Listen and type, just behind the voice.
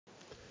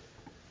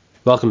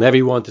Welcome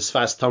everyone to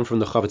Sfas Tam from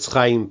the Chofetz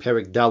Chaim,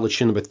 Perek Dalet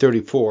Shin number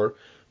 34.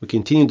 We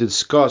continue to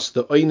discuss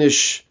the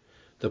Einish,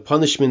 the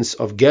punishments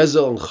of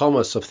Gezel and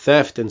Chamas, of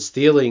theft and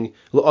stealing,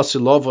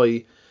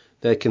 L'Asilovai,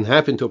 that can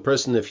happen to a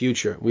person in the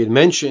future. We had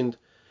mentioned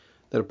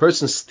that a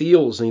person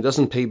steals and he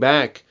doesn't pay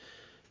back.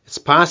 It's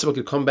possible it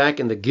could come back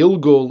in the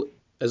Gilgul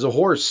as a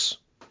horse.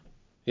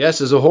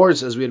 Yes, as a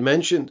horse, as we had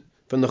mentioned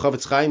from the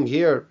Chofetz Chaim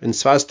here in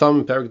Sfas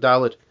Tam, Perek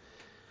Dalet.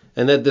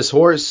 And that this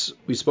horse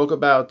we spoke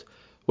about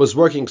was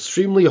working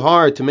extremely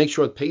hard to make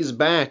sure it pays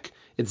back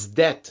its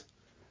debt.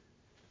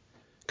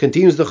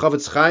 Continues the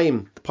Chofetz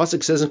Chaim. The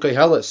pasuk says in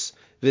Koheles,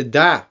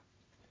 "V'da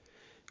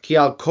ki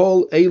al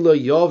kol eila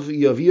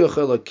yaviach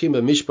Elokim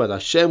b'mishpat."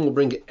 Hashem will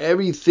bring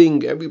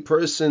everything. Every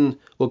person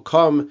will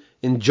come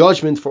in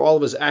judgment for all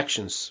of his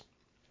actions.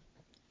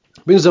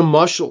 Brings a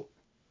mashal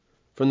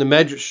from the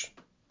Medrash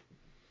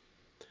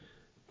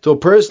to a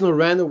person who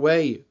ran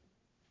away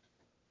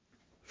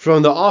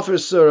from the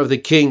officer of the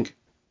king.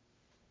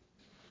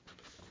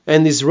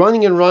 And he's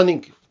running and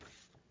running.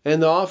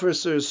 And the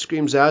officer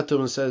screams out to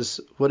him and says,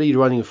 "What are you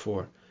running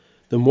for?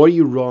 The more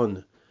you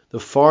run, the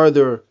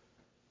farther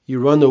you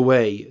run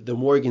away, the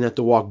more you're going to have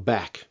to walk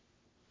back."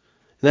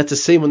 And that's the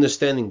same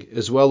understanding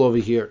as well over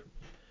here.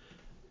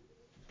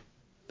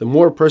 The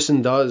more a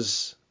person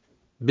does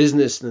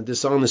business in a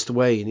dishonest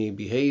way and he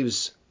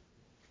behaves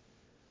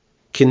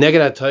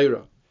kineged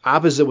Torah,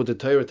 opposite what the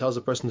Torah tells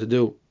a person to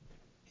do,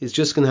 he's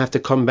just going to have to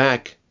come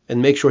back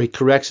and make sure he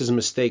corrects his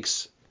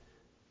mistakes.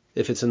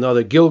 If it's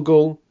another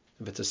Gilgul,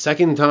 if it's a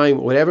second time,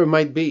 whatever it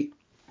might be.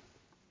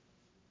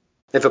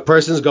 If a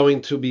person is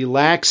going to be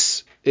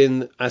lax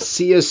in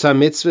Asiyas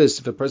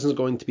HaMitzvahs, if a person is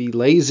going to be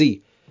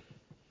lazy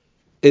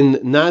in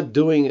not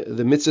doing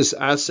the Mitzvahs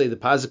Asay, the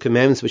positive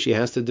commandments which he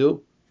has to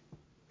do,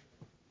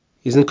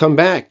 he's going to come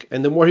back.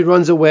 And the more he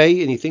runs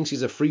away and he thinks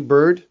he's a free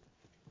bird,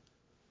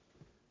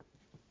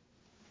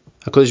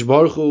 HaKadosh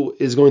Baruch Hu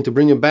is going to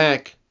bring him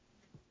back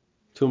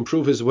to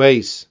improve his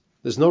ways.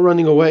 There's no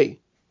running away.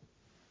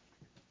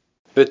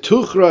 Says the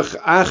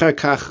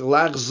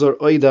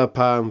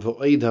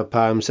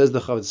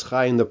Chofetz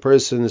Chaim, the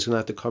person is going to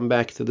have to come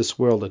back to this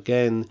world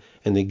again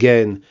and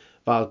again.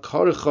 And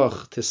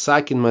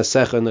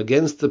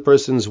against the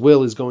person's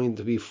will is going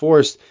to be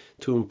forced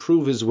to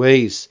improve his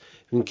ways.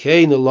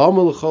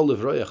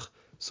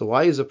 So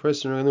why is a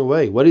person running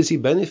away? What does he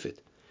benefit?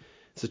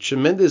 It's a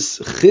tremendous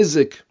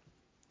chizik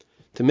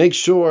to make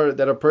sure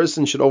that a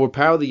person should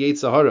overpower the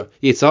Yetzer Hara.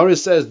 Yetzer Hara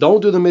says, don't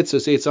do the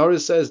mitzvahs. Yetzer Hara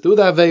says, do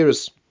the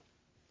Aveirus.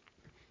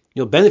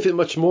 You'll benefit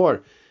much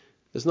more.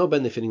 There's no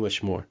benefiting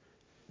much more.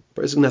 A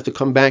person's going to have to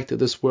come back to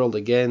this world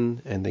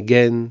again and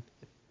again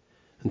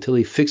until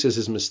he fixes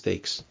his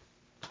mistakes.